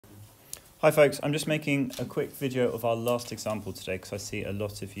Hi folks, I'm just making a quick video of our last example today because I see a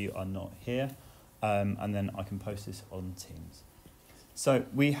lot of you are not here, and then I can post this on Teams. So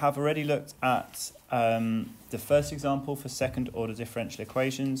we have already looked at the first example for second order differential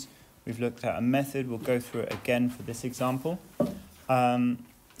equations. We've looked at a method. We'll go through it again for this example.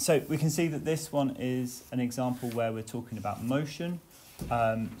 So we can see that this one is an example where we're talking about motion.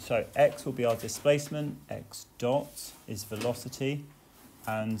 So x will be our displacement, x dot is velocity,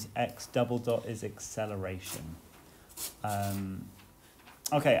 and x double dot is acceleration.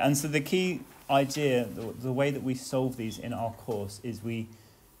 Okay, and so the key idea, the way that we solve these in our course is we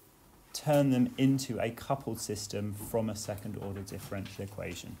turn them into a coupled system from a second order differential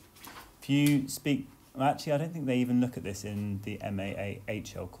equation. If you speak, well, actually I don't think they even look at this in the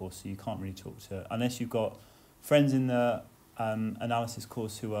MAIHL course, so you can't really talk to, unless you've got friends in the analysis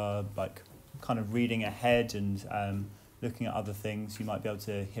course who are like kind of reading ahead and looking at other things, you might be able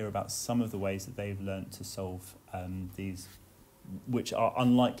to hear about some of the ways that they've learnt to solve these, which are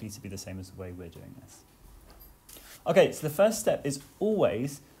unlikely to be the same as the way we're doing this. Okay, so the first step is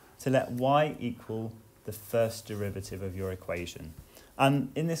always to let y equal the first derivative of your equation.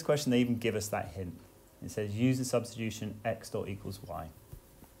 And in this question, they even give us that hint. It says use the substitution x dot equals y.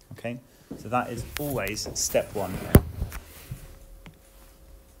 Okay, so that is always step one.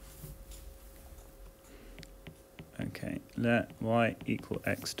 Okay, let y equal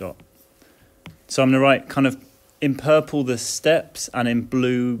x dot. So I'm going to write kind of in purple the steps and in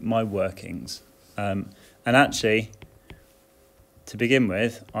blue my workings. And actually, to begin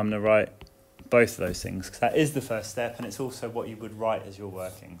with, I'm going to write both of those things because that is the first step and it's also what you would write as your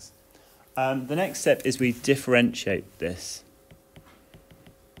workings. The next step is we differentiate this.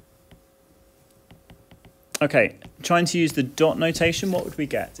 Okay, trying to use the dot notation, what would we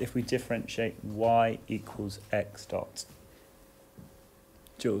get if we differentiate y equals x dot?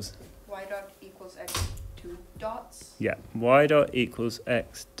 Jules? Y dot equals x two dots. Yeah, y dot equals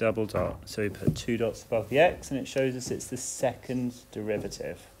x double dot. So we put two dots above the x and it shows us it's the second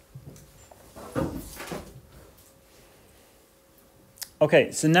derivative.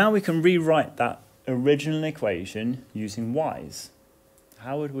 Okay, so now we can rewrite that original equation using y's.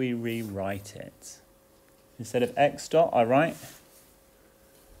 How would we rewrite it? Instead of x dot, I write?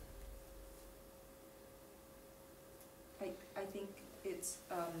 I think it's,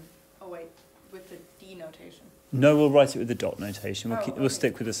 oh wait, with the D notation. No, we'll write it with the dot notation. Okay. We'll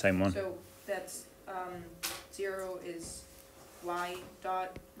stick with the same one. So that's 0 is y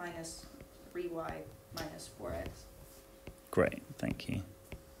dot minus 3y minus 4x. Great, thank you.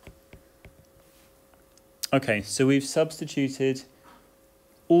 Okay, so we've substituted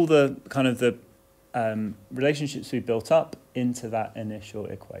all the kind of the relationships we built up into that initial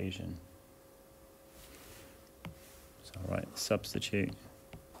equation. So, all right, substitute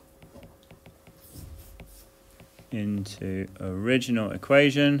into original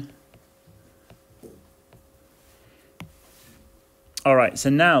equation. All right, so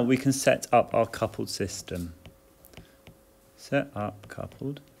now we can set up our coupled system. Set up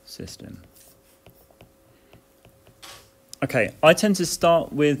coupled system. Okay, I tend to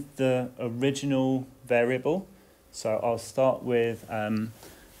start with the original variable. So I'll start with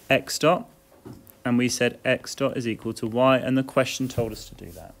x dot, and we said x dot is equal to y, and the question told us to do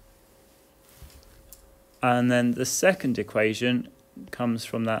that. And then the second equation comes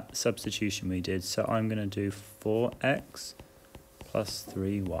from that substitution we did. So I'm going to do 4x plus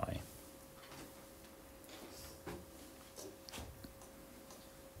 3y.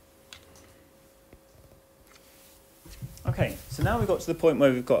 Okay, so now we've got to the point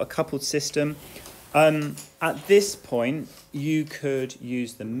where we've got a coupled system. At this point, you could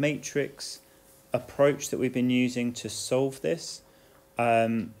use the matrix approach that we've been using to solve this.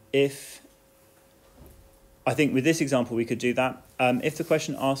 I think with this example, we could do that. If the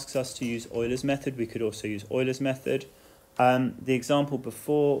question asks us to use Euler's method, we could also use Euler's method. The example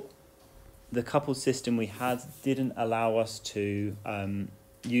before, the coupled system we had didn't allow us to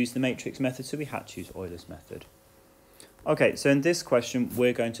use the matrix method, so we had to use Euler's method. Okay, so in this question,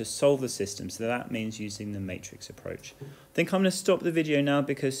 we're going to solve the system, so that means using the matrix approach. I think I'm going to stop the video now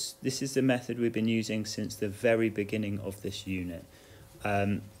because this is the method we've been using since the very beginning of this unit.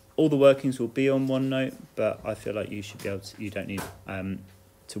 All the workings will be on OneNote, but I feel like you should be able to, you don't need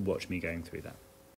to watch me going through that.